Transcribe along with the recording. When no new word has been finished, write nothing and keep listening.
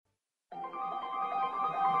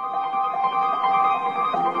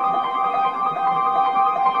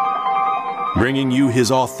bringing you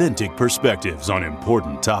his authentic perspectives on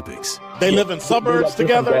important topics. They live in suburbs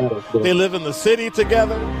together. They live in the city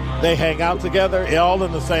together. They hang out together, all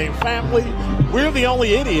in the same family. We're the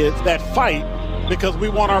only idiots that fight because we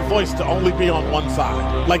want our voice to only be on one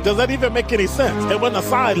side. Like, does that even make any sense? And when the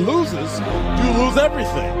side loses, you lose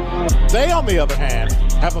everything. They, on the other hand,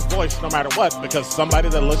 have a voice no matter what because somebody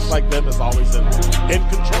that looks like them is always in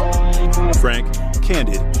control. Frank,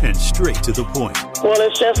 candid, and straight to the point. Well,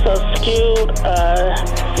 it's just a skewed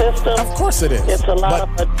system. Of course it is. It's a lot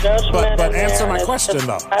of judgment. But answer my question,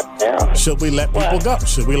 though. Should we let people go?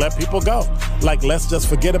 Should we let people go? Like, let's just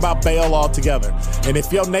forget about bail altogether. And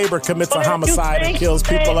if your neighbor commits a homicide and kills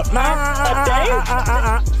people up,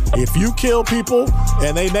 if you kill people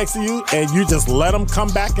and they next to you and you just let them come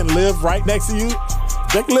back and live right next to you,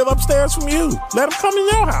 they can live upstairs from you. Let them come in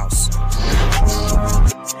your house.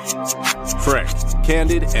 Frank,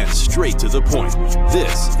 candid, and straight to the point.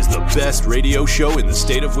 This is the best radio show in the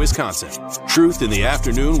state of Wisconsin. Truth in the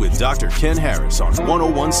Afternoon with Dr. Ken Harris on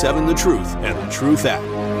 101.7 The Truth and The Truth app.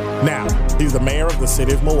 Now, he's the mayor of the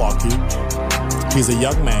city of Milwaukee. He's a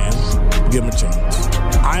young man. Give him a chance.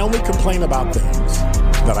 I only complain about things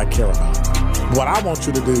that I care about. What I want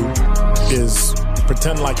you to do is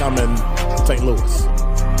pretend like I'm in St. Louis.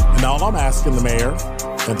 And all I'm asking the mayor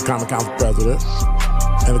and the Common Council president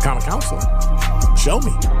and the Common Council, show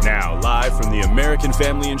me. Now, live from the American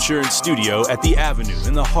Family Insurance Studio at the Avenue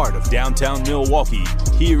in the heart of downtown Milwaukee,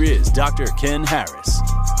 here is Dr. Ken Harris.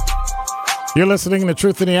 You're listening to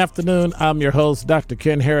Truth in the Afternoon. I'm your host, Dr.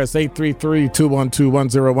 Ken Harris.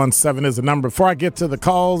 833-212-1017 is the number. Before I get to the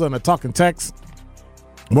calls and the talking text,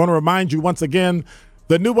 I want to remind you once again,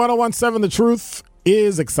 the new 101.7 The Truth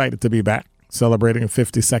is excited to be back, celebrating a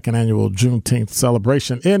 52nd annual Juneteenth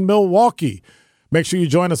celebration in Milwaukee. Make sure you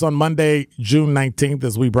join us on Monday, June 19th,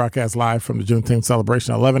 as we broadcast live from the Juneteenth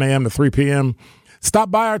celebration, 11 a.m. to 3 p.m.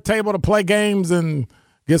 Stop by our table to play games and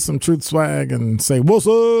get some Truth swag and say, what's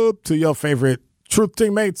up to your favorite Truth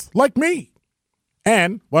teammates like me.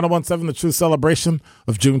 And 101.7 The Truth celebration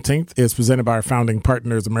of Juneteenth is presented by our founding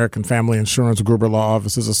partners, American Family Insurance, Gruber Law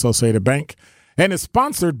Offices, Associated Bank, and is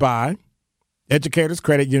sponsored by Educators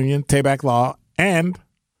Credit Union, Tabak Law, and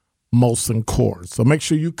Molson Coors. So make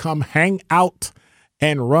sure you come hang out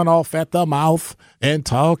and run off at the mouth and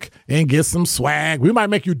talk and get some swag. We might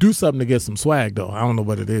make you do something to get some swag, though. I don't know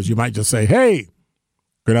what it is. You might just say, hey,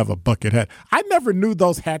 we're going to have a bucket hat. I never knew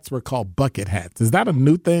those hats were called bucket hats. Is that a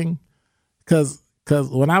new thing? Because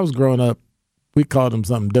when I was growing up, we called them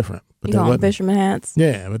something different. But you call them fisherman hats?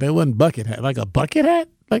 Yeah, but they wasn't bucket hat. Like a bucket hat?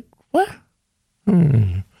 Like what?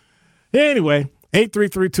 Anyway,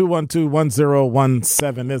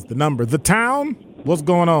 833-212-1017 is the number. The town, what's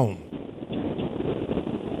going on?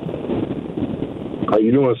 How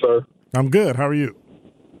you doing, sir? I'm good. How are you?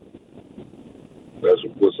 That's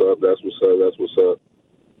what's up. That's what's up. That's what's up.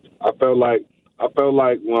 I felt like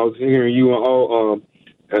when I was hearing you and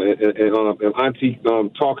Auntie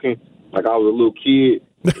talking, like I was a little kid.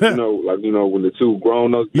 When the two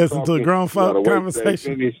grown ups listen to the grown folk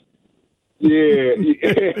conversation. Yeah.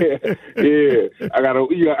 I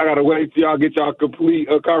gotta wait till y'all get y'all complete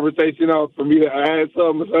conversation out for me to add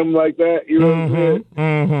something or something like that. You know what I'm saying?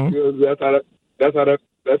 Mm-hmm. You know, that's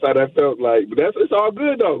how that felt like. But it's all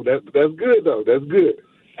good though. That's good though. That's good.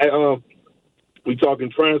 And, we talking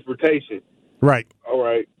transportation, right? All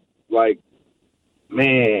right. Like,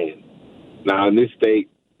 man, now in this state,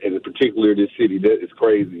 and in particular this city, that is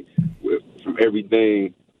crazy. From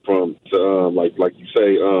everything from like you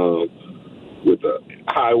say, with the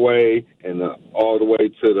highway and all the way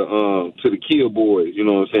to the Kia boys. You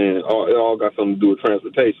know what I'm saying? It all got something to do with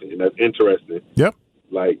transportation, and that's interesting. Yep.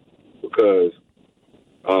 Like, because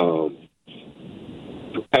the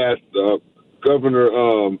past governor,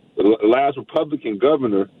 the last Republican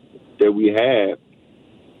governor that we had,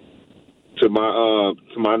 to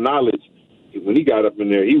my knowledge, when he got up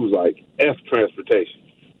in there, he was like, F transportation.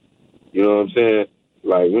 You know what I'm saying?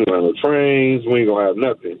 Like, we ain't gonna have no trains, we ain't gonna have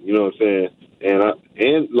nothing. You know what I'm saying?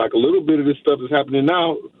 And like a little bit of this stuff that's happening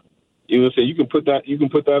now, you know what I'm saying? You can put that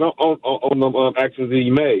on the actions that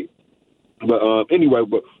he made. But anyway,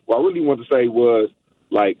 but what I really wanted to say was,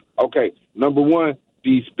 like, okay, number one,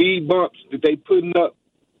 these speed bumps that they putting up,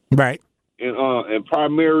 right, and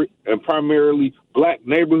primarily black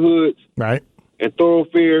neighborhoods, right, and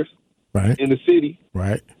thoroughfares, right, in the city,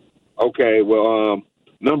 right. Okay, well,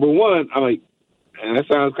 number one, I mean, and that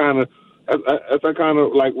sounds kind of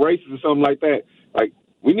like racist or something like that. Like,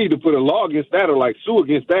 we need to put a law against that or like sue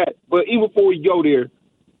against that. But even before we go there,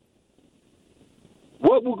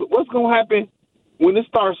 what's gonna happen when it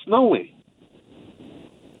starts snowing?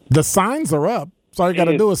 The signs are up. So all you got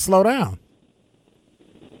to do is slow down.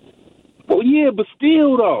 Yeah, but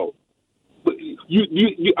still though, but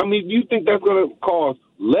you think that's going to cause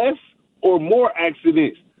less or more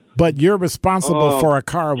accidents? But you're responsible for a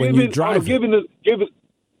car when you drive it.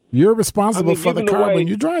 You're responsible for the car when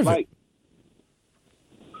you drive it.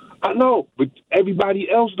 I know, but everybody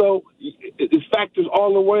else, though, it's factors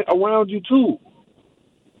all the way around you, too.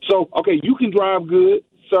 So, okay, you can drive good,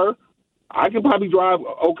 sir. I can probably drive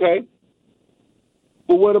okay.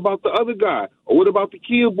 But what about the other guy? Or what about the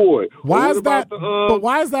kid boy? Why is that? But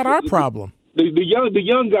why is that our problem? The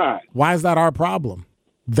young guy. Why is that our problem?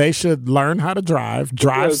 They should learn how to drive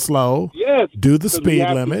slow, do the speed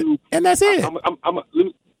limit, and that's it. Hold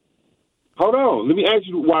on. Let me ask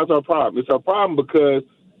you why it's our problem. It's our problem because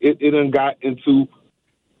it done got into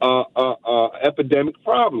epidemic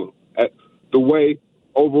problem. The way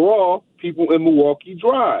overall people in Milwaukee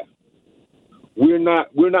drive. We're not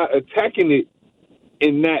attacking it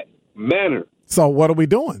in that manner. So what are we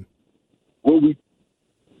doing? Well,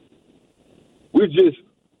 we're just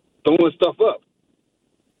throwing stuff up.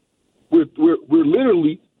 We're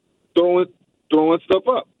literally throwing stuff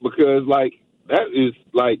up because like that is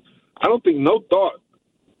like I don't think no thought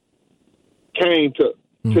came to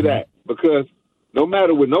that because no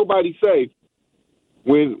matter what nobody say,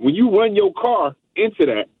 when you run your car into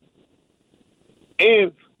that,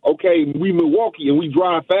 and okay, we Milwaukee and we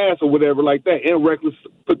drive fast or whatever like that, and reckless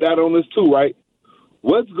put that on us too, right?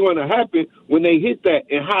 What's going to happen when they hit that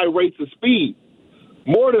in high rates of speed?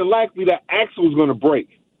 More than likely, that axle is going to break.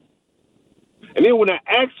 And then when that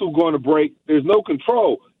axle is going to break, there's no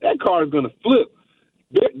control. That car is going to flip.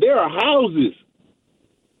 There are houses,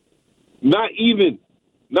 not even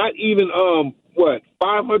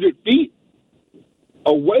 500 feet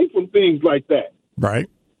away from things like that. Right.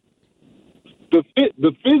 The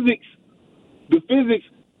physics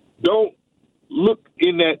don't look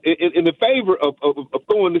in the favor of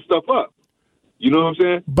throwing this stuff up. You know what I'm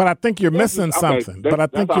saying? But I think you're missing something.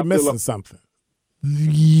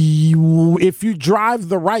 If you drive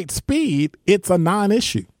the right speed, it's a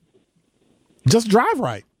non-issue. Just drive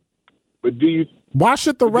right. But do you? Why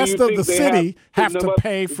should the rest of the city have to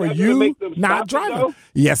pay for you not driving?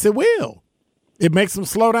 Yes, it will. It makes them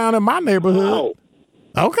slow down in my neighborhood.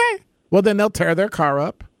 Wow. Okay. Well, then they'll tear their car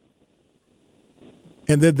up,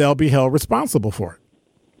 and then they'll be held responsible for it.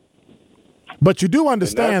 But you do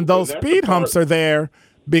understand those speed humps are there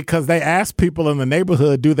because they ask people in the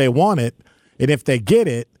neighborhood, do they want it? And if they get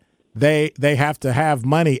it, they have to have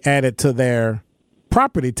money added to their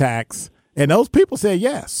property tax. And those people say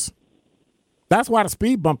yes. That's why the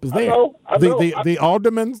speed bump is there. I know. The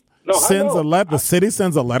alderman sends a letter. The city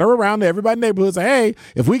sends a letter around to everybody in the neighborhood. Say, hey,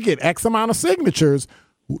 if we get X amount of signatures,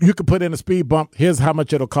 you can put in a speed bump. Here's how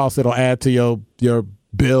much it'll cost. It'll add to your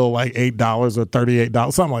bill like $8 or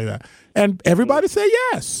 $38, something like that. And everybody say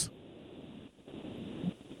yes.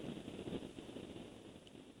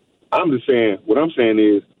 I'm just saying, what I'm saying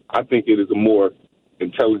is, I think it is a more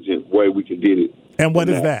intelligent way we can do it. And what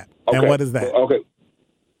is that? Okay. And what is that? Okay.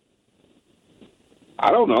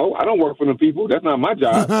 I don't know. I don't work for the people. That's not my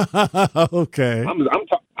job. Okay.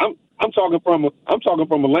 I'm talking from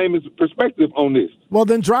a layman's perspective on this. Well,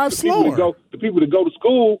 then drive slower. The people that go to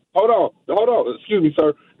school. Hold on. Excuse me,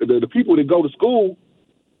 sir. The people that go to school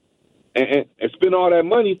and spend all that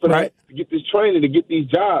money for that to get this training to get these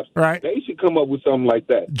jobs. Right. They should come up with something like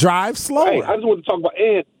that. Drive slower. Hey, I just want to talk about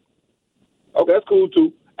okay, that's cool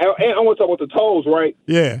too. And I want to talk about the tolls, right?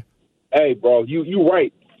 Yeah. Hey, bro, you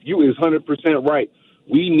right. You is 100% right.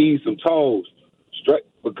 We need some tolls, straight,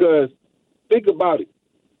 because think about it.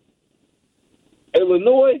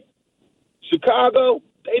 Illinois, Chicago,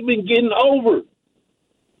 they've been getting over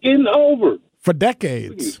for We decades.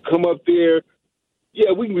 can just come up there.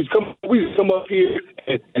 Yeah, we can just come up here,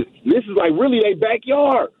 and this is like really their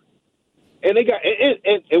backyard. And they got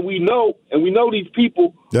and we know these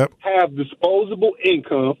people have disposable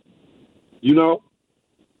income, you know,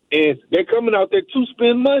 and they're coming out there to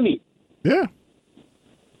spend money. Yeah.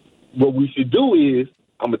 What we should do is,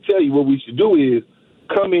 I'm gonna tell you what we should do is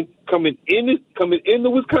coming into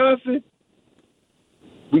Wisconsin,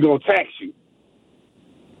 we're gonna tax you.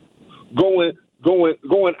 Going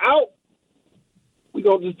out, we're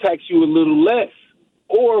gonna just tax you a little less.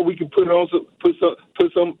 Or we can put something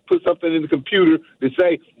in the computer to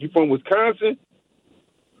say you from Wisconsin.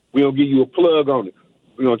 We're gonna give you a plug on it.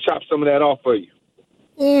 We're gonna chop some of that off for you.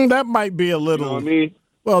 That might be a little. You know what I mean?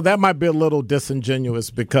 Well, that might be a little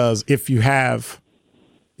disingenuous because if you're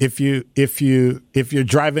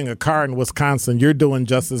driving a car in Wisconsin, you're doing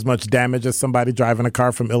just as much damage as somebody driving a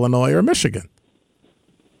car from Illinois or Michigan.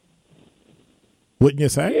 Wouldn't you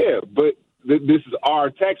say? Yeah, but this is our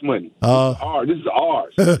tax money. This is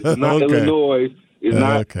ours. It's not Okay. Illinois. It's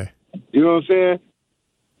not. Okay. You know what I'm saying?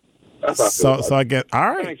 That's how I feel about So it. I get all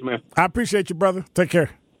right. Thanks, man. I appreciate you, brother. Take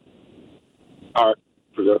care. All right.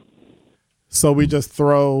 For sure. So we just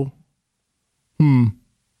throw. I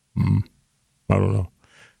don't know.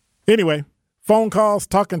 Anyway, phone calls,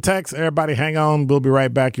 talking text. Everybody, hang on. We'll be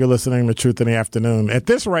right back. You're listening to Truth in the Afternoon. At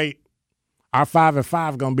this rate, our 5 at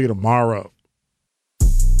 5 going to be tomorrow.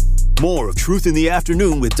 More of Truth in the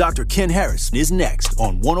Afternoon with Dr. Ken Harris is next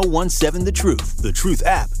on 1017 The Truth, The Truth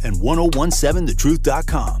app, and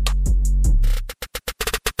 1017thetruth.com.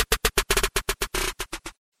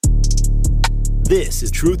 This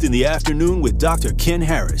is Truth in the Afternoon with Dr. Ken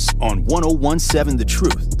Harris on 1017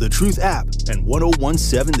 The Truth app, and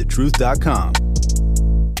 1017thetruth.com.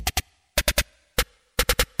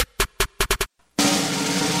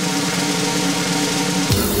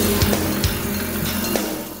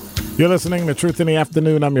 You're listening to Truth in the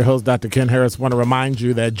Afternoon. I'm your host, Dr. Ken Harris. Want to remind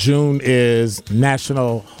you that June is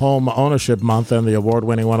National Home Ownership Month, and the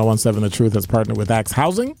award-winning 1017 The Truth has partnered with Axe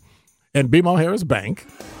Housing and BMO Harris Bank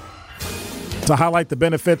to highlight the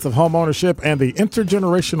benefits of home ownership and the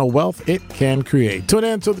intergenerational wealth it can create. Tune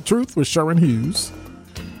in to The Truth with Sherwin Hughes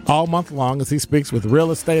all month long as he speaks with real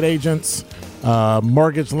estate agents,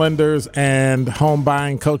 mortgage lenders, and home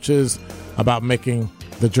buying coaches about making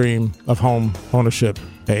the dream of home ownership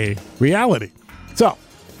a reality. So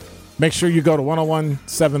make sure you go to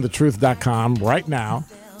 1017thetruth.com right now.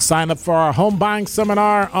 Sign up for our home buying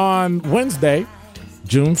seminar on Wednesday,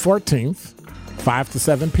 June 14th, 5 to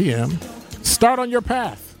 7 p.m. Start on your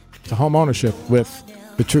path to home ownership with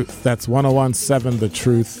The Truth. That's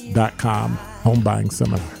 1017thetruth.com home buying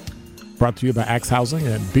seminar. Brought to you by Axe Housing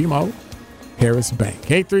and BMO Harris Bank.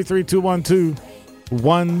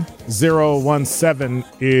 833-212-1017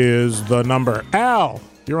 is the number. Al,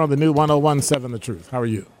 you're on the new 1017 The Truth. How are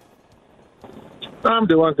you? I'm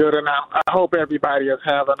doing good, and I hope everybody is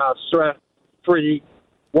having a stress-free,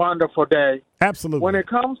 wonderful day. Absolutely. When it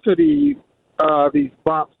comes to these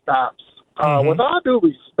bump stops, with all due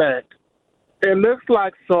respect, it looks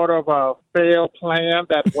like sort of a failed plan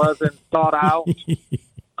that wasn't thought out.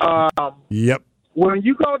 Yep. When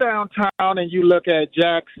you go downtown and you look at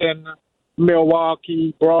Jackson,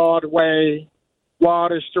 Milwaukee, Broadway,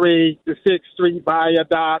 Water Street, the 6th Street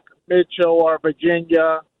Viaduct, Mitchell or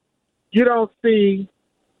Virginia, you don't see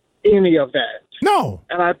any of that. No.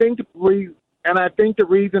 And I think the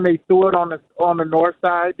reason they threw it on the north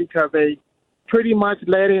side because they pretty much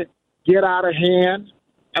let it get out of hand.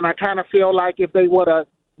 And I kind of feel like if they would have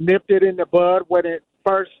nipped it in the bud when it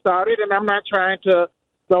first started, and I'm not trying to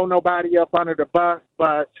throw nobody up under the bus,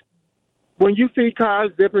 but when you see cars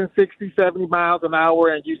zipping 60, 70 miles an hour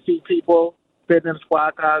and you see people sitting in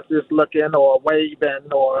squad cars just looking or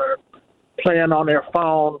waving or playing on their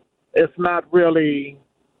phone, it's not really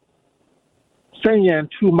saying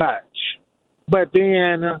too much. But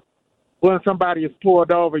then when somebody is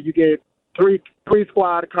pulled over, you get three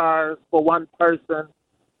squad cars for one person.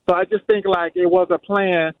 So I just think like it was a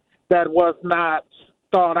plan that was not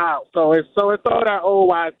thought out. So it's thought out old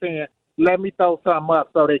wise saying, let me throw something up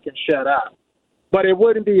so they can shut up. But it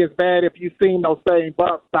wouldn't be as bad if you seen those same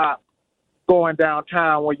bus stops going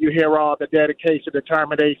downtown where you hear all the dedication,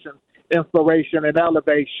 determination, inspiration, and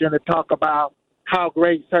elevation to talk about how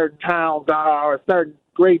great certain towns are or certain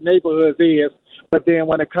great neighborhoods is. But then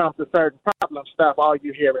when it comes to certain problem stuff, all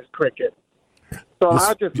you hear is cricket. So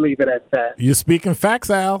I'll just leave it at that. You're speaking facts,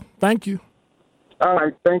 Al. Thank you. All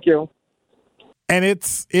right. Thank you. And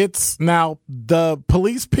it's now the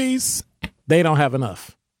police piece, they don't have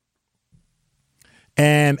enough.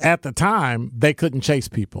 And at the time, they couldn't chase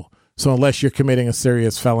people. So unless you're committing a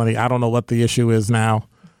serious felony, I don't know what the issue is now.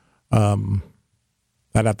 I'd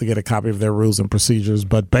have to get a copy of their rules and procedures.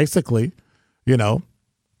 But basically,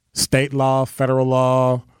 state law, federal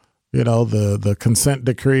law, the consent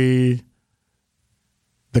decree,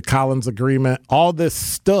 the Collins Agreement, all this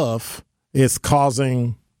stuff is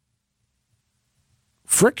causing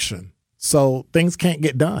friction. So things can't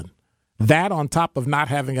get done. That on top of not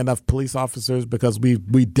having enough police officers because we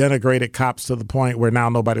denigrated cops to the point where now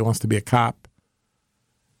nobody wants to be a cop.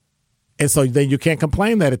 And so then you can't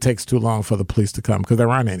complain that it takes too long for the police to come because there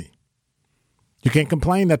aren't any. You can't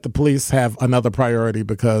complain that the police have another priority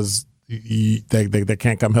because they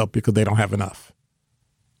can't come help you because they don't have enough.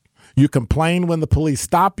 You complain when the police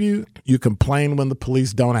stop you. You complain when the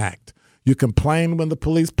police don't act. You complain when the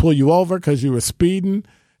police pull you over because you were speeding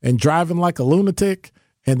and driving like a lunatic,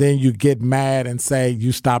 and then you get mad and say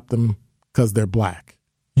you stopped them because they're black.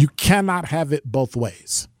 You cannot have it both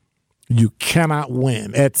ways. You cannot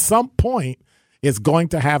win. At some point, it's going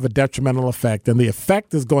to have a detrimental effect. And the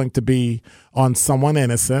effect is going to be on someone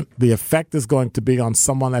innocent. The effect is going to be on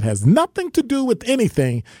someone that has nothing to do with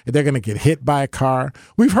anything. They're going to get hit by a car.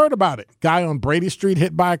 We've heard about it. Guy on Brady Street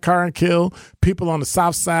hit by a car and killed. People on the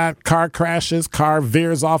south side, car crashes, car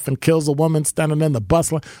veers off and kills a woman standing in the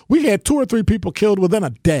bus line. We had 2 or 3 people killed within a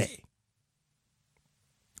day.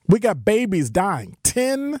 We got babies dying.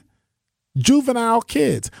 10 juvenile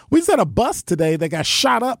kids. We was at a bus today that got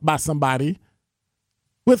shot up by somebody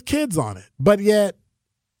with kids on it. But yet,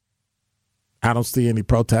 I don't see any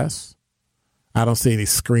protests. I don't see any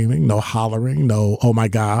screaming, no hollering, no, oh my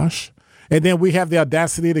gosh. And then we have the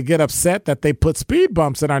audacity to get upset that they put speed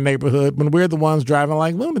bumps in our neighborhood when we're the ones driving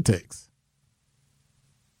like lunatics.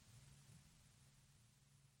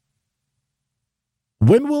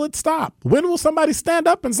 When will it stop? When will somebody stand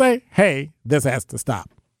up and say, hey, this has to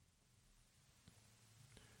stop?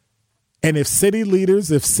 And if city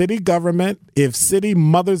leaders, if city government, if city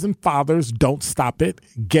mothers and fathers don't stop it,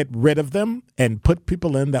 get rid of them and put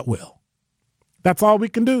people in that will. That's all we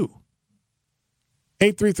can do.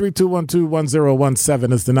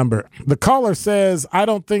 833-212-1017 is the number. The caller says, I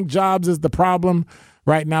don't think jobs is the problem.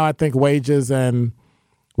 Right now, I think wages and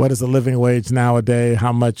what is a living wage nowadays?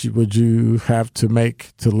 How much would you have to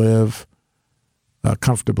make to live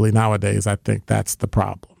comfortably nowadays? I think that's the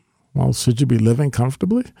problem. Well, should you be living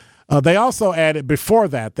comfortably? They also added before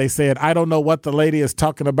that, they said, I don't know what the lady is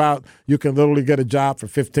talking about. You can literally get a job for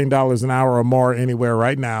 $15 an hour or more anywhere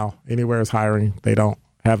right now. Anywhere is hiring. They don't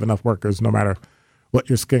have enough workers. No matter what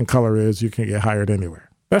your skin color is, you can get hired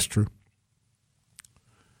anywhere. That's true.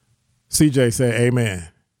 CJ said, amen.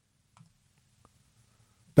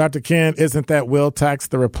 Dr. Ken, isn't that wheel tax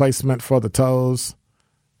the replacement for the tolls?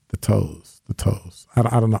 The tolls. I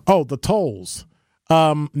don't know. Oh, the tolls.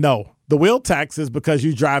 No. The wheel tax is because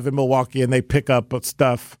you drive in Milwaukee and they pick up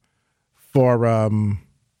stuff for,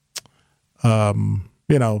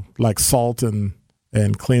 like salt and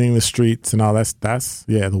cleaning the streets and all that. That's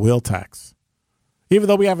the wheel tax. Even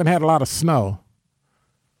though we haven't had a lot of snow.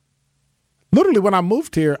 Literally, when I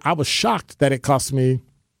moved here, I was shocked that it cost me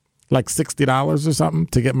like $60 or something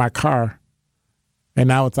to get my car. And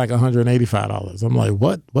now it's like $185. I'm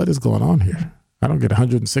like, what is going on here? I don't get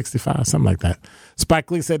 $165, something like that. Spike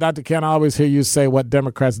Lee said, Dr. Ken, I always hear you say what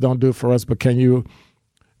Democrats don't do for us, but can you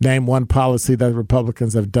name one policy that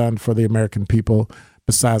Republicans have done for the American people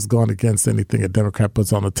besides going against anything a Democrat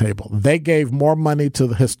puts on the table? They gave more money to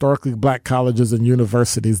the historically black colleges and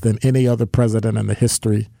universities than any other president in the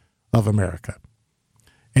history of America,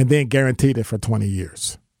 and then guaranteed it for 20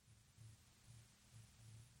 years.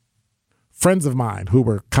 Friends of mine who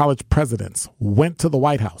were college presidents went to the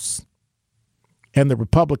White House, and the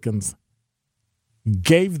Republicans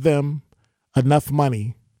gave them enough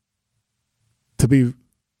money to be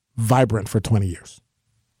vibrant for 20 years.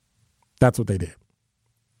 That's what they did.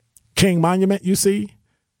 King Monument, you see,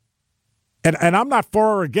 and I'm not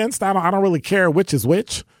for or against. I don't really care which is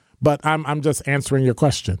which, but I'm just answering your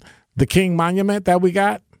question. The King Monument that we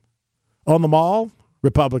got on the mall,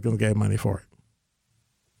 Republicans gave money for it.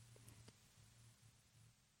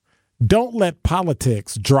 Don't let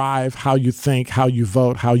politics drive how you think, how you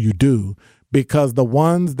vote, how you do, because the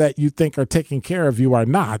ones that you think are taking care of you are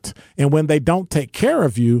not. And when they don't take care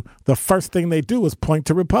of you, the first thing they do is point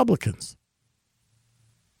to Republicans.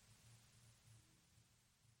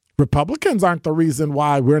 Republicans aren't the reason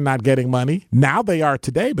why we're not getting money. Now they are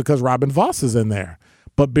today because Robin Vos is in there.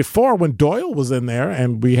 But before, when Doyle was in there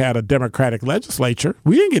and we had a Democratic legislature,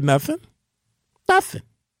 we didn't get nothing. Nothing.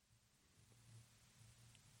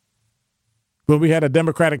 When we had a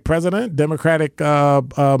Democratic president, Democratic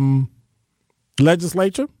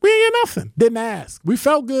legislature, we didn't get nothing. Didn't ask. We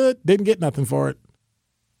felt good. Didn't get nothing for it.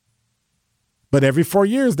 But every 4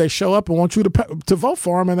 years, they show up and want you to vote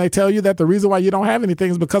for them, and they tell you that the reason why you don't have anything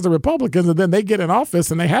is because of Republicans, and then they get in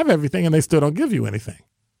office and they have everything and they still don't give you anything.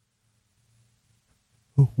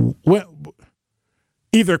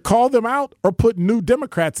 Either call them out or put new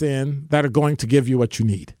Democrats in that are going to give you what you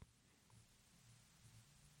need.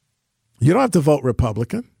 You don't have to vote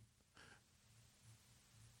Republican.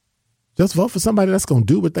 Just vote for somebody that's going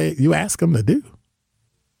to do what you ask them to do.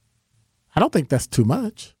 I don't think that's too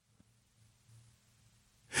much.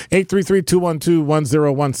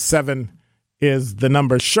 833-212-1017 is the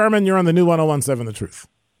number. Sherman, you're on the new 1017 The Truth.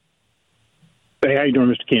 Hey, how you doing,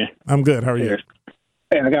 Mr. Ken? I'm good. How are you?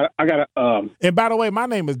 Hey, I got And by the way, my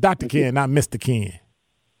name is Dr. Ken, not Mr. Ken.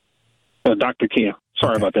 Dr. Ken.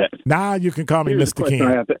 Sorry about that. Now you can call me Mr.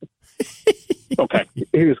 Ken. Okay.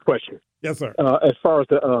 Here's a question. Yes, sir. As far as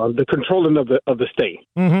the controlling of the state,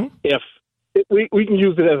 mm-hmm. if we can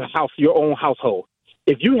use it as a house, your own household.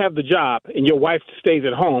 if you have the job and your wife stays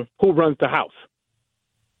at home, who runs the house?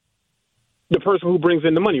 The person who brings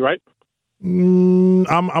in the money, right? I'm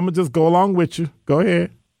gonna just go along with you. Go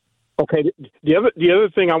ahead. Okay. The other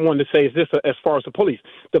thing I wanted to say is this: as far as the police,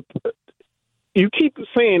 you keep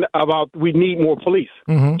saying about we need more police.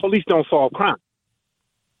 Mm-hmm. Police don't solve crime.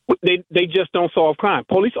 They just don't solve crime.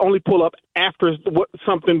 Police only pull up after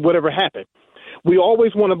whatever happened. We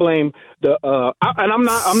always want to blame the and I'm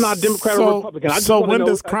not Democrat or Republican. When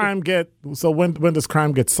does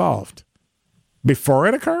crime get solved? Before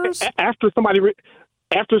it occurs? After somebody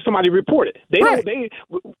reported. That's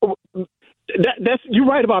you're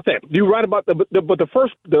right about that. You're right about but the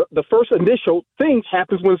first initial thing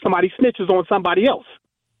happens when somebody snitches on somebody else.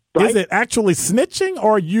 Right? Is it actually snitching,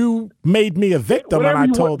 or you made me a victim and I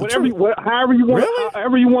told the truth? However you want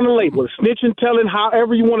to label it, snitching, telling,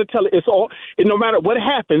 however you want to tell it. It's all. No matter what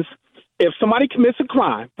happens, if somebody commits a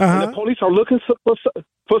crime and the police are looking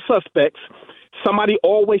for suspects, somebody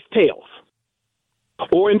always tells,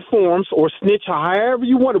 or informs, or snitch, however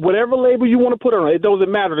you want it, whatever label you want to put on it. It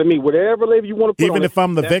doesn't matter to me. Whatever label you want to put on it. Even if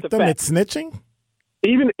I'm the victim, it's snitching?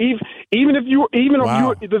 Even if you're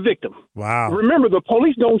the victim. Wow. Remember, the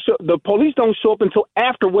police don't show up until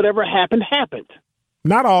after whatever happened.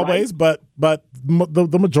 Not always, right? but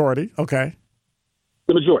the majority. Okay.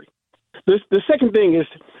 The majority. The second thing is,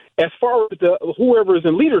 as far as whoever is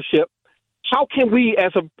in leadership, how can we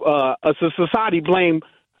as a society blame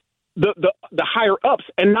the higher ups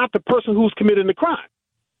and not the person who's committing the crime?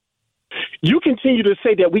 You continue to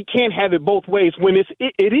say that we can't have it both ways when it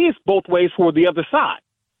is both ways for the other side.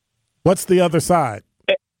 What's the other side?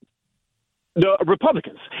 The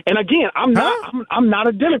Republicans. And again, I'm not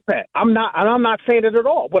a Democrat. I'm not saying it at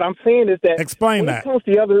all. What I'm saying is that explain that.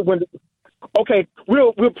 Okay,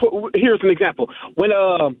 here's an example. When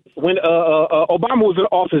Obama was in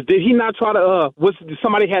office, did he not try to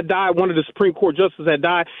somebody had died, one of the Supreme Court justices had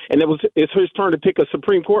died, and it's his turn to pick a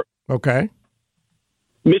Supreme Court? Okay.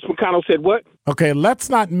 Mitch McConnell said what? Okay, let's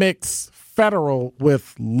not mix federal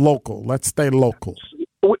with local. Let's stay local.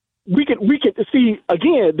 We can see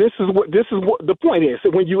again. This is what the point is.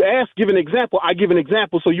 When you give an example, I give an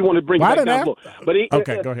example. So you want to bring it down local. But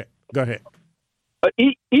okay, go ahead.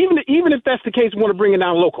 Even if that's the case, we want to bring it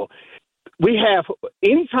down local. We have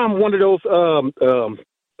anytime one of those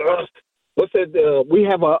we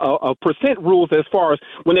have a percent rules as far as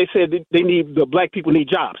when they said the black people need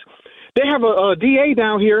jobs. They have a DA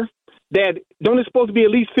down here that don't it's supposed to be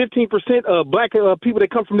at least 15% of black people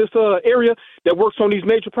that come from this area that works on these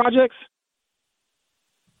major projects.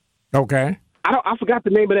 Okay. I forgot the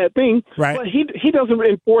name of that thing. Right. But he doesn't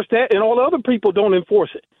enforce that, and all the other people don't enforce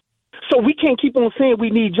it. So we can't keep on saying we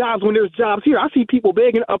need jobs when there's jobs here. I see people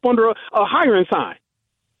begging up under a hiring sign.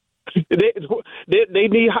 They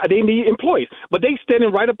need employees, but they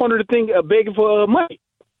standing right up under the thing begging for money.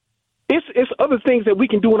 It's other things that we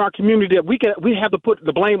can do in our community that we have to put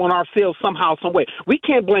the blame on ourselves somehow, some way. We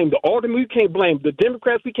can't blame the aldermen. We can't blame the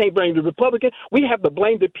Democrats. We can't blame the Republicans. We have to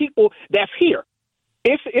blame the people that's here.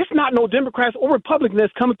 It's not no Democrats or Republicans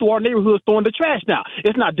that's coming through our neighborhoods throwing the trash down.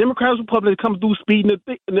 It's not Democrats or Republicans coming through speeding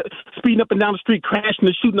up and down the street, crashing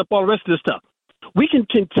and shooting up all the rest of this stuff. We can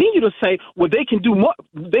continue to say, well, they can do more.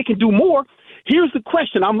 They can do more. Here's the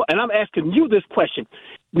question, I'm asking you this question.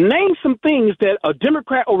 Name some things that a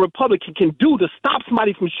Democrat or Republican can do to stop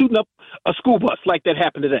somebody from shooting up a school bus like that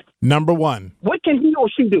happened today. Number one. What can he or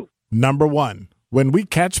she do? Number one, when we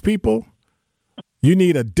catch people, you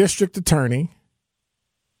need a district attorney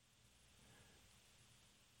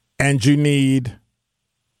and you need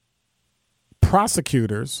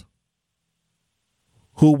prosecutors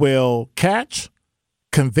who will catch,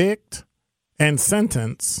 convict, and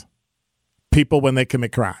sentence people when they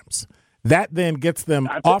commit crimes. That then gets them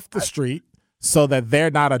off the street so that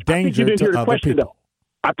they're not a danger to other people. Though.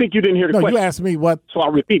 I think you didn't hear the question. No, you asked me what. So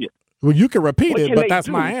I'll repeat it. Well, you can repeat it, but that's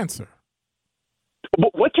my answer.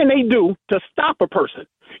 But what can they do to stop a person?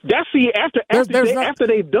 That's after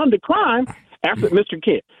they've done the crime. After Mr.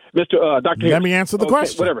 Kent, Dr. Let me answer the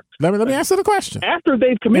question. Whatever. Let me answer the question. After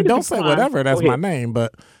they've committed don't say crime, whatever. That's my name.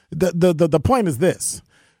 But the point is this: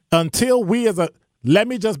 until we let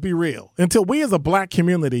me just be real. Until we as a black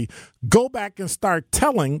community go back and start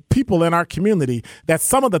telling people in our community that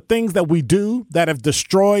some of the things that we do that have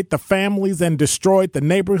destroyed the families and destroyed the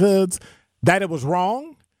neighborhoods, that it was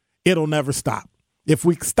wrong, it'll never stop. If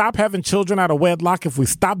we stop having children out of wedlock, if we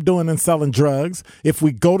stop doing and selling drugs, if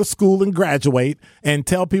we go to school and graduate and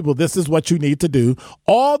tell people this is what you need to do,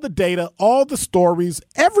 all the data, all the stories,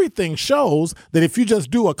 everything shows that if you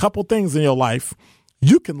just do a couple things in your life,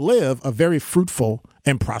 you can live a very fruitful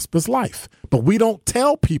and prosperous life. But we don't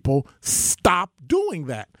tell people stop doing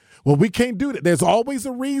that. Well, we can't do that. There's always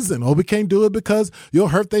a reason. Oh, we can't do it because you'll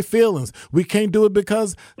hurt their feelings. We can't do it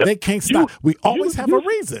because they can't stop. We always have a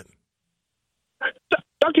reason.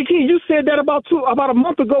 Dr. King, you said that about a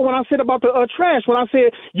month ago when I said about the trash. When I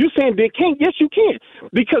said you saying they can't, yes, you can.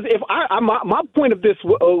 Because if my point of this,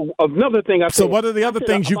 another thing I said. So what are the other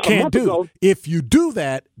things you can't do? If you do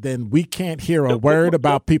that, then we can't hear a word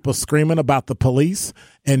about people screaming about the police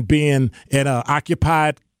and being in an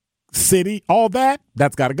occupied city. All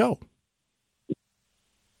that's got to go.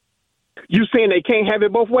 You saying they can't have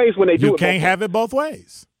it both ways when they do it? You can't have it both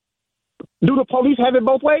ways. Do the police have it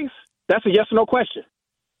both ways? That's a yes or no question.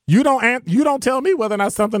 You don't tell me whether or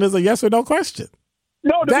not something is a yes or no question.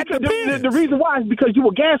 No, the reason why is because you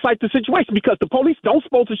will gaslight the situation, because the police don't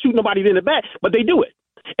supposed to shoot nobody in the back, but they do it.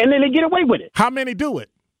 And then they get away with it. How many do it?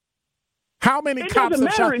 How many cops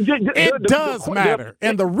have shot? It does matter.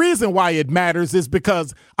 And the reason why it matters is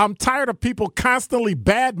because I'm tired of people constantly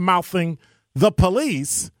bad-mouthing the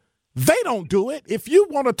police. They don't do it. If you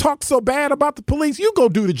want to talk so bad about the police, you go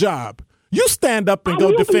do the job. You stand up and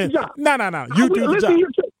go defend. No. You do the job.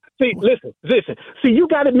 Listen. See, you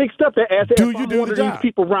got it mixed up. Do you do the job? These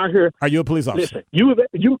people around here. Are you a police officer? Listen,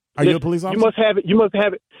 are you a police officer? You must have it. You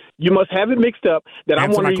must have it mixed up. That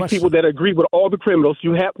I'm one of these people that agree with all the criminals.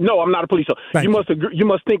 No, I'm not a police officer. You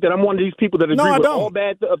must think that I'm one of these people that agree with all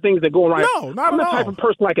bad things that go around. No, not I'm at all. the type of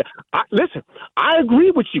person like it. Listen, I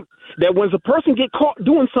agree with you that when a person get caught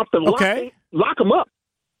doing something, lock them up.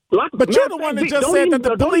 But you're the one that just said that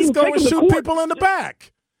the police go and shoot people in the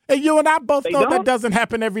back. And you and I both know that doesn't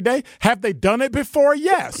happen every day. Have they done it before?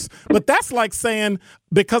 Yes. But that's like saying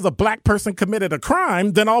because a black person committed a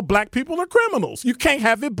crime, then all black people are criminals. You can't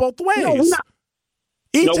have it both ways. No, we're not.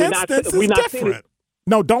 Each instance is different.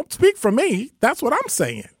 No, don't speak for me. That's what I'm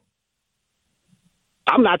saying.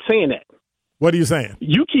 I'm not saying that. What are you saying?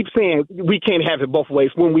 You keep saying we can't have it both ways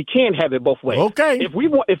when we can have it both ways. Okay. If we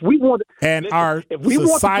want, and listen, our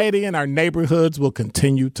society and our neighborhoods will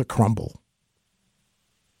continue to crumble.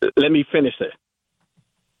 Let me finish that.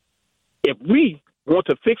 If we want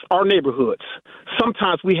to fix our neighborhoods,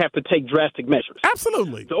 sometimes we have to take drastic measures.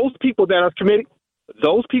 Absolutely. Those people that are committing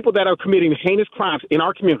heinous crimes in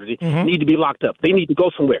our community need to be locked up. They need to go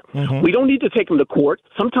somewhere. We don't need to take them to court.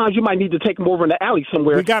 Sometimes you might need to take them over in the alley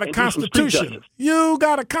somewhere. We got a constitution. You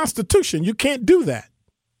got a constitution. You can't do that.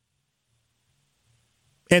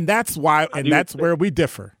 And that's why, and that's where we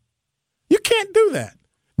differ. You can't do that.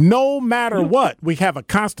 No matter what, we have a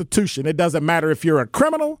constitution. It doesn't matter if you're a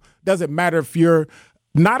criminal. Doesn't matter if you're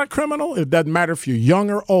not a criminal. It doesn't matter if you're young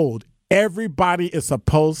or old. Everybody is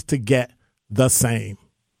supposed to get the same.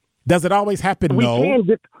 Does it always happen? No.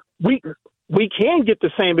 We can get the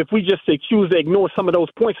same if we just choose to ignore some of those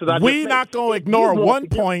points. We're not going to ignore one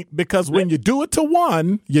point, because when you do it to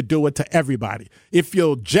one, you do it to everybody. If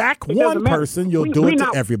you'll jack one person, you'll do it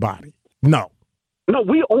to everybody. No,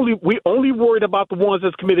 we only worried about the ones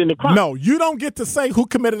that's committing the crime. No, you don't get to say who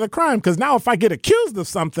committed a crime, because now if I get accused of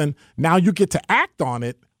something, now you get to act on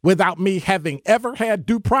it without me having ever had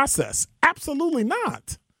due process. Absolutely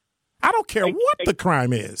not. I don't care what the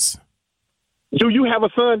crime is. Do you have a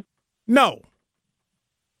son? No.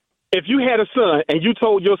 If you had a son and you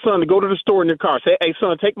told your son to go to the store in your car, say, hey,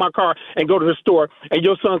 son, take my car and go to the store, and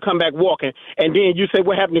your son come back walking, and then you say,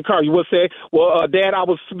 what happened in the car? You would say, well, Dad, I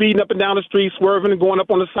was speeding up and down the street, swerving and going up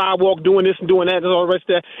on the sidewalk, doing this and doing that and all the rest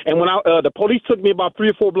of that. And when the police took me about 3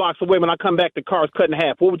 or 4 blocks away, when I come back, the car is cut in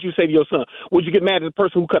half. What would you say to your son? Would you get mad at the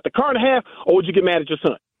person who cut the car in half, or would you get mad at your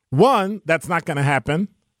son? One, that's not going to happen.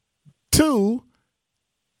 2,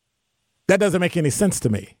 that doesn't make any sense to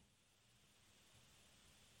me.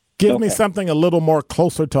 Give me something a little more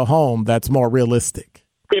closer to home that's more realistic.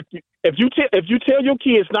 If you tell your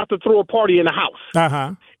kids not to throw a party in the house,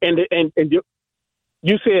 and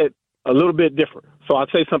you said a little bit different, so I'll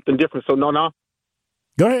say something different. So no.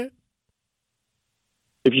 Go ahead.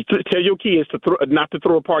 If you tell your kids not to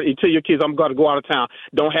throw a party, you tell your kids I'm going to go out of town,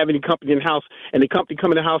 don't have any company in the house, and the company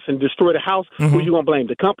come in the house and destroy the house, who are you going to blame,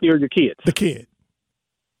 the company or your kids? The kid.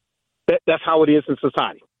 That's how it is in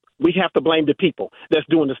society. We have to blame the people that's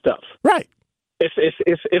doing the stuff. Right.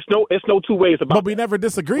 It's no two ways about it. But we never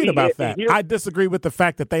disagreed about that. I disagree with the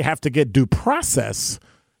fact that they have to get due process.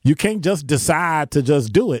 You can't just decide to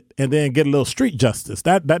just do it and then get a little street justice.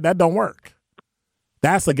 That don't work.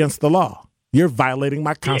 That's against the law. You're violating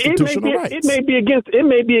my constitutional rights. It may be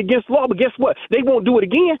against law, but guess what? They won't do it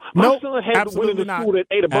again. My son had to win in the school that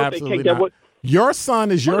ate a birthday cake. Your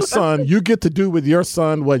son is your son. You get to do with your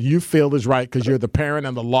son what you feel is right because you're the parent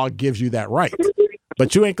and the law gives you that right.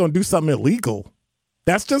 But you ain't going to do something illegal.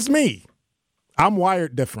 That's just me. I'm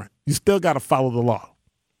wired different. You still got to follow the law.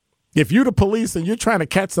 If you're the police and you're trying to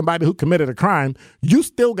catch somebody who committed a crime, you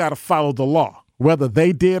still got to follow the law, whether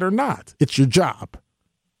they did or not. It's your job.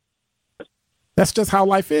 That's just how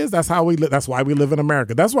life is. That's how we live. That's why we live in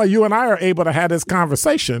America. That's why you and I are able to have this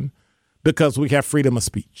conversation, because we have freedom of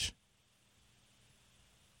speech.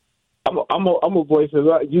 I'm a voice of,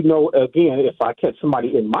 again, if I catch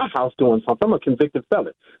somebody in my house doing something, I'm a convicted felon.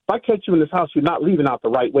 If I catch you in this house, you're not leaving out the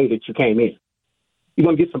right way that you came in. You're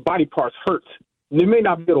going to get some body parts hurt. And you may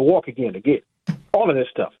not be able to walk again all of this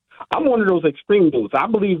stuff. I'm one of those extreme dudes. I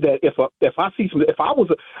believe that if I see some, if I was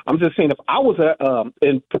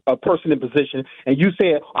a person in position and you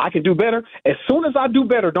said I can do better, as soon as I do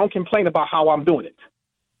better, don't complain about how I'm doing it.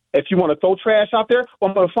 If you want to throw trash out there,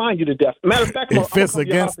 I'm going to fine you to death. Matter of fact, if it's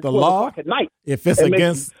against the law, if it's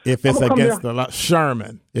against the law,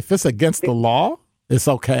 Sherman, if it's against the law, it's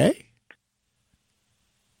okay.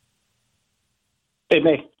 It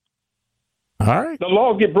may. All right. The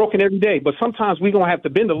laws get broken every day, but sometimes we're going to have to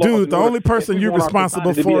bend the law. Dude, the only person you're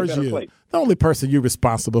responsible for is you. The only person you're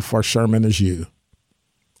responsible for, Sherman, is you.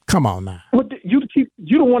 Come on now. You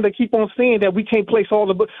the one that keep on saying that we can't place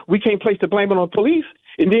the blame on the police,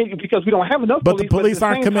 and then because we don't have enough but police. The police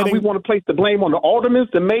aren't committing. We want to place the blame on the aldermen,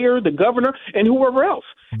 the mayor, the governor, and whoever else.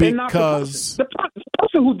 Because and not the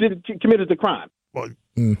person who committed the crime. Well,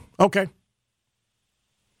 okay.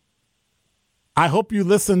 I hope you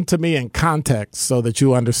listen to me in context so that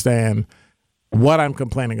you understand what I'm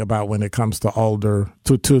complaining about when it comes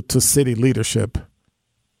to city leadership.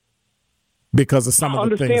 Because of some of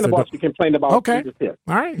the things. I understand about you complain about. Okay.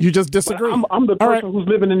 All right. You just disagree. I'm the person who's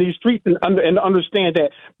living in these streets and understand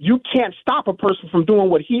that you can't stop a person from doing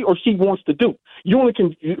what he or she wants to do. You only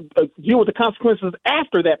can deal with the consequences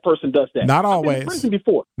after that person does that. Not always. I've been in prison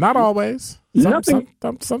before. Not always.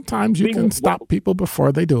 Sometimes you can stop people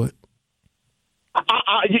before they do it.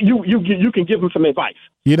 You can give them some advice.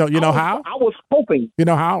 You know how? I was hoping. You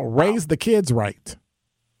know how? Raise the kids right.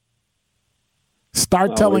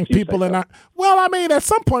 Start telling people at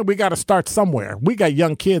some point we got to start somewhere. We got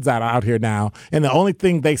young kids out here now, and the only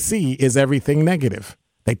thing they see is everything negative.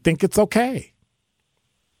 They think it's okay.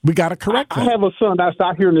 We got to correct them. I have a son that's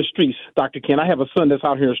out here in the streets, Dr. Ken. I have a son that's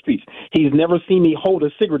out here in the streets. He's never seen me hold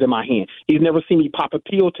a cigarette in my hand. He's never seen me pop a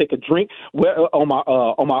pill, take a drink on my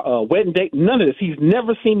wedding date. None of this. He's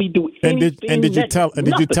never seen me do anything. Did you tell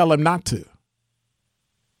him not to?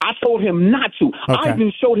 I told him not to. Okay. I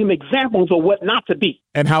even showed him examples of what not to be.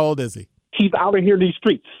 And how old is he? He's out here in these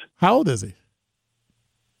streets. How old is he?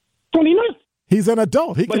 29. He's an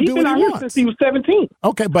adult. He can do what he wants. He's been out here since he was 17.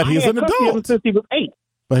 Okay, but he's an adult. Since he was 8.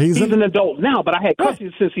 But he's an adult now, but I had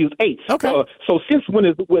custody since he was 8. Okay. So since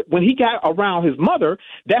when he got around his mother,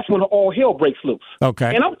 that's when all hell breaks loose.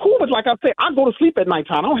 Okay. And I'm cool with, like I said, I go to sleep at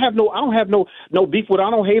nighttime. I don't have no beef with him. I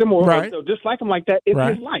don't hate him or dislike him like that. It's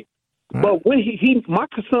his life. But when my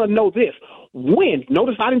son know this,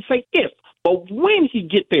 notice I didn't say if, but when he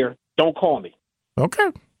get there, don't call me.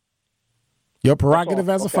 Okay. Your prerogative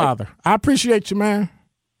as a father. I appreciate you, man.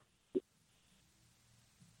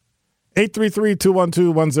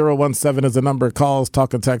 833-212-1017 is the number. Calls,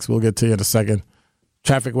 talk, and text. We'll get to you in a second.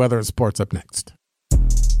 Traffic, weather, and sports up next.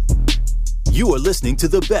 You are listening to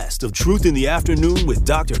the best of Truth in the Afternoon with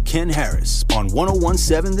Dr. Ken Harris on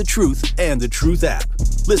 101.7 The Truth and The Truth app.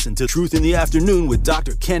 Listen to Truth in the Afternoon with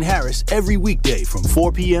Dr. Ken Harris every weekday from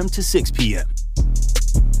 4 p.m. to 6 p.m.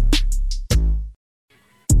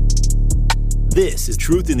 This is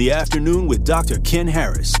Truth in the Afternoon with Dr. Ken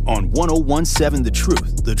Harris on 101.7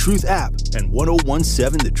 The Truth app, and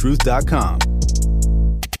 1017thetruth.com.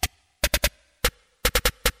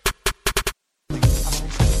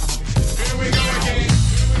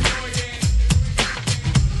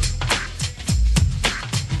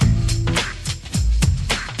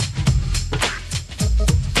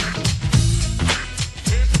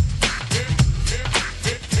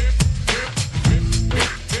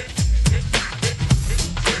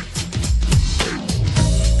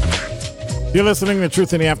 You're listening to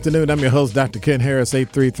Truth in the Afternoon. I'm your host, Dr. Ken Harris,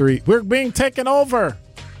 833. We're being taken over.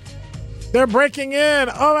 They're breaking in.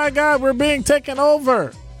 Oh, my God, we're being taken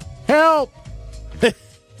over. Help.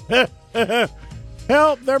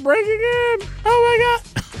 Help, they're breaking in. Oh,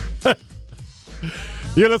 my God.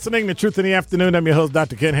 You're listening to Truth in the Afternoon. I'm your host,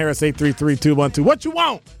 Dr. Ken Harris, 833-212. What you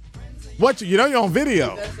want? You know you're on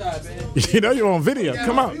video. Get that side, man. You know you're on video.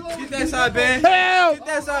 Come on. Get that side, man. Help. Get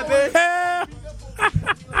that side, man. Help.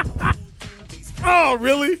 Oh,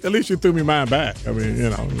 really? At least you threw me mine back. I mean, you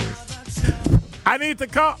know. I need to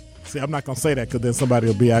call. See, I'm not going to say that because then somebody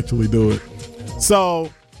will be actually do it. So,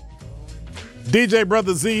 DJ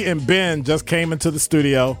Brother Z and Ben just came into the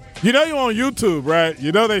studio. You know you're on YouTube, right?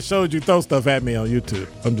 You know they showed you throw stuff at me on YouTube.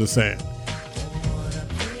 I'm just saying.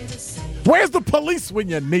 Where's the police when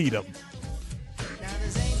you need them?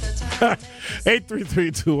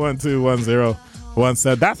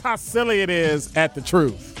 833-212-1017. That's how silly it is at The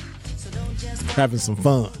Truth. Having some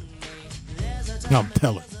fun.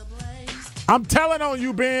 I'm telling on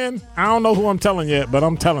you, Ben. I don't know who I'm telling yet, but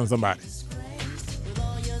I'm telling somebody.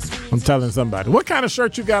 What kind of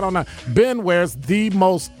shirt you got on now? Ben wears the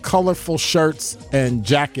most colorful shirts and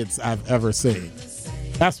jackets I've ever seen.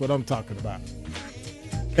 That's what I'm talking about.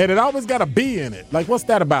 And it always got a B in it. Like, what's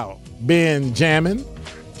that about? Ben jamming?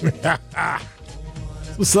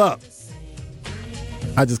 What's up?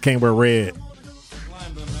 I just can't wear red.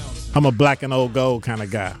 I'm a black and old gold kind of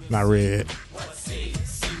guy, not red.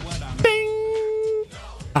 Ding!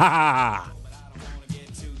 Ah!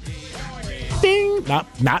 Ding! Not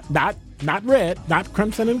red, not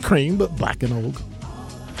crimson and cream, but black and old.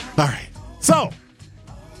 All right. So,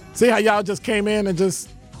 see how y'all just came in and just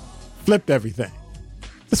flipped everything.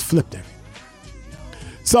 Just flipped everything.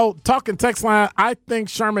 So, talking text line, I think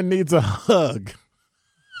Sherman needs a hug.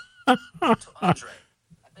 To Andre, I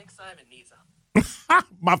think Simon needs a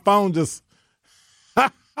My phone just,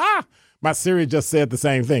 my Siri just said the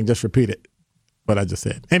same thing. Just repeat it, what I just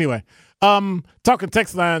said. Anyway, talking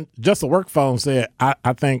text line, just a work phone said,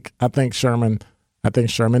 I think Sherman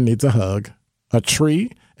needs a hug, a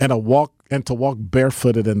tree, and to walk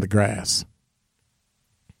barefooted in the grass.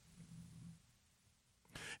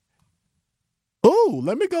 Ooh,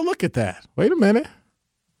 let me go look at that. Wait a minute.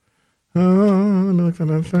 Let me look at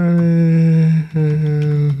that thing.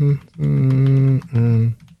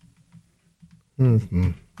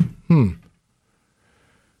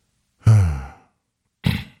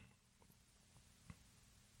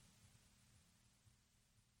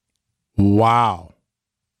 Wow.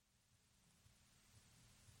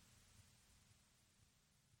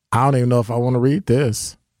 I don't even know if I want to read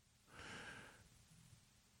this.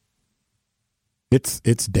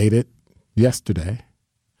 It's dated yesterday.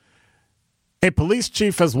 A police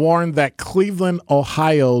chief has warned that Cleveland,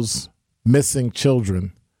 Ohio's missing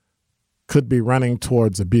children could be running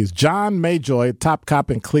towards abuse. John Mayjoy, top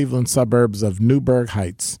cop in Cleveland suburbs of Newburgh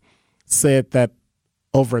Heights, said that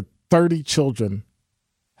over 30 children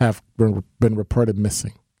have been reported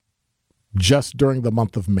missing just during the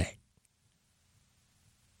month of May.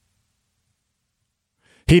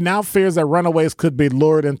 He now fears that runaways could be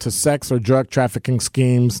lured into sex or drug trafficking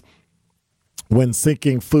schemes when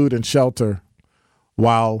seeking food and shelter,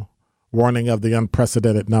 while warning of the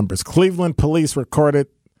unprecedented numbers. Cleveland police recorded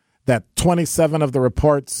that 27 of the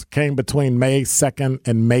reports came between May 2nd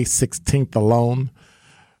and May 16th alone.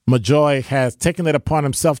 Majoy has taken it upon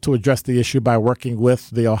himself to address the issue by working with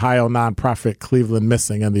the Ohio nonprofit Cleveland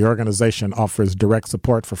Missing, and the organization offers direct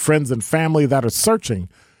support for friends and family that are searching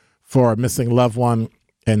for a missing loved one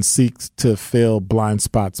and seeks to fill blind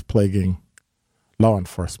spots plaguing law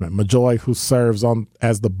enforcement. Majoy, who serves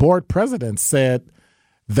as the board president, said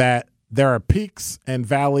that there are peaks and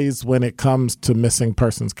valleys when it comes to missing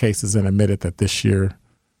persons cases, and admitted that this year,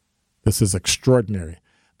 this is extraordinary.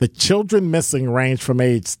 The children missing range from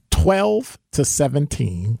age 12 to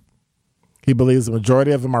 17. He believes the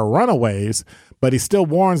majority of them are runaways, but he still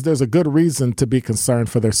warns there's a good reason to be concerned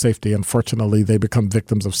for their safety. Unfortunately, they become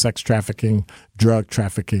victims of sex trafficking, drug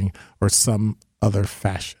trafficking, or some other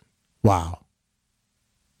fashion. Wow.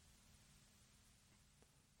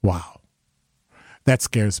 Wow. That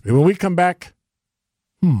scares me. When we come back,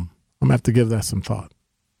 I'm going to have to give that some thought.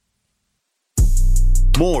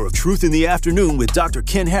 More of Truth in the Afternoon with Dr.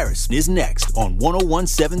 Ken Harris is next on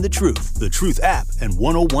 1017 The Truth, The Truth app, and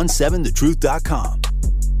 1017thetruth.com.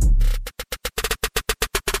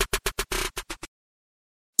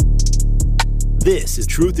 This is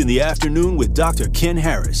Truth in the Afternoon with Dr. Ken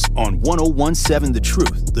Harris on 1017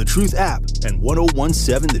 The Truth app, and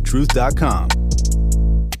 1017thetruth.com.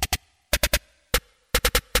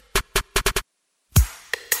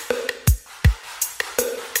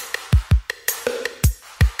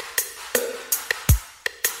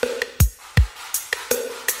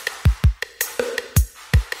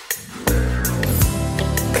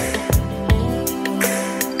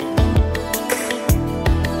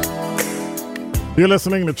 You're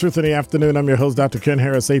listening to Truth in the Afternoon. I'm your host, Dr. Ken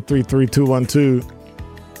Harris.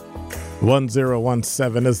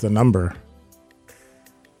 833-212-1017 is the number.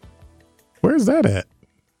 Where's that at?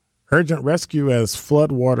 Urgent rescue as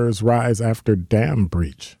floodwaters rise after dam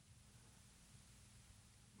breach.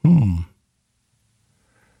 Yeah.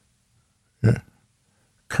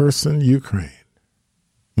 Kherson, Ukraine.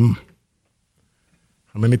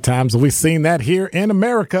 How many times have we seen that here in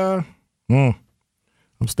America? I'm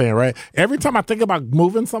staying right. Every time I think about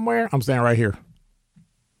moving somewhere, I'm staying right here.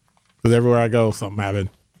 Because everywhere I go, something happened.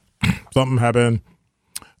 Something happened.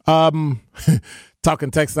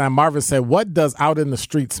 Talking text line, Marvin said, what does out in the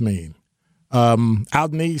streets mean?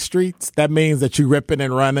 Out in these streets, that means that you ripping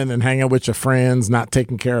and running and hanging with your friends, not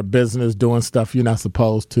taking care of business, doing stuff you're not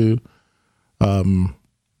supposed to,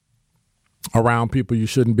 around people you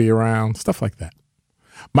shouldn't be around, stuff like that.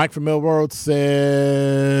 Mike from Mill Road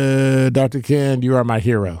said, Dr. Ken, you are my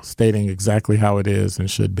hero, stating exactly how it is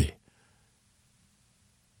and should be.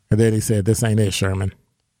 And then he said, this ain't it, Sherman.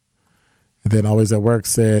 And then Always at Work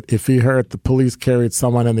said, if he heard the police carried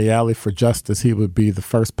someone in the alley for justice, he would be the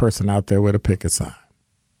first person out there with a picket sign.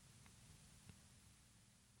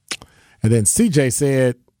 And then CJ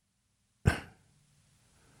said,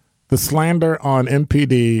 the slander on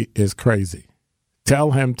MPD is crazy.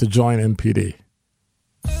 Tell him to join MPD.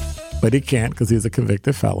 But he can't because he's a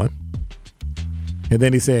convicted felon. And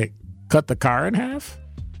then he said, cut the car in half?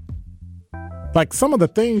 Like, some of the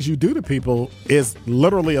things you do to people is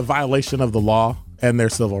literally a violation of the law and their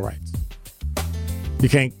civil rights. You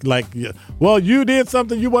can't, like, well, you did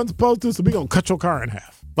something you wasn't supposed to, so we're going to cut your car in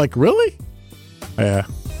half. Like, really? Yeah.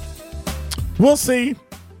 We'll see.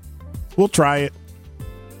 We'll try it.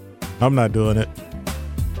 I'm not doing it.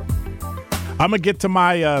 I'm going to get to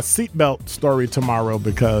my seatbelt story tomorrow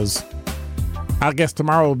because I guess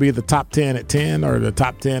tomorrow will be the top 10 at 10 or the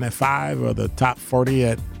top 10 at 5 or the top 40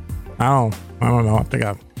 at, I don't know. I think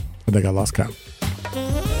I lost count.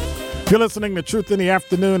 You're listening to Truth in the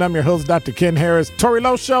Afternoon. I'm your host, Dr. Ken Harris. Tory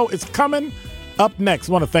Lowe Show is coming up next.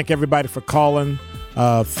 I want to thank everybody for calling.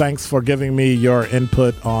 Thanks for giving me your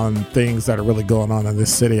input on things that are really going on in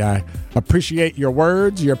this city. I appreciate your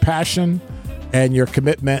words, your passion, and your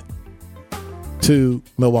commitment to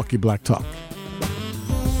Milwaukee Black Talk.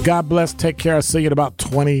 God bless. Take care. I'll see you in about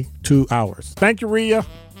 22 hours. Thank you, Rhea.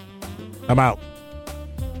 I'm out.